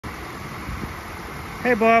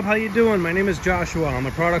Hey Bob, how you doing? My name is Joshua. I'm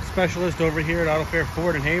a product specialist over here at Auto Fair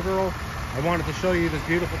Ford in Haverhill. I wanted to show you this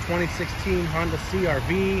beautiful 2016 Honda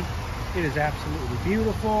CR-V. It is absolutely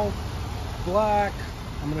beautiful, black.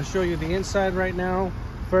 I'm going to show you the inside right now.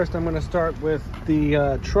 First, I'm going to start with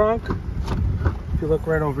the trunk. If you look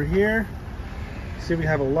right over here, see we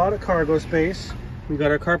have a lot of cargo space. We got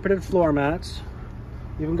our carpeted floor mats.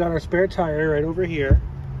 Even got our spare tire right over here.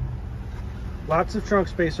 Lots of trunk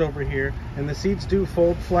space over here, and the seats do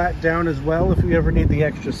fold flat down as well if you ever need the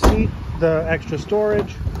extra seat, the extra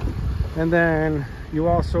storage. And then you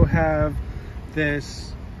also have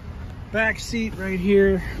this back seat right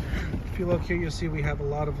here. If you look here, you'll see we have a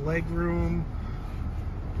lot of leg room.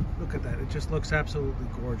 Look at that, it just looks absolutely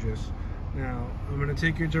gorgeous. Now, I'm going to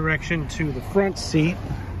take your direction to the front seat.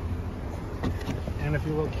 And if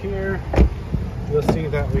you look here, you'll see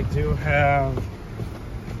that we do have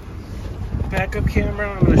backup camera.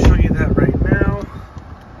 I'm going to show you that right now.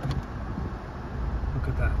 Look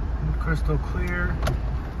at that, crystal clear.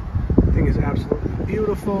 The thing is absolutely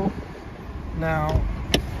beautiful. Now,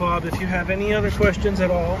 Bob, if you have any other questions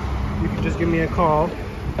at all, you can just give me a call.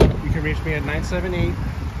 You can reach me at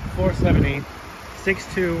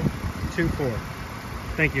 978-478-6224.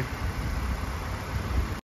 Thank you.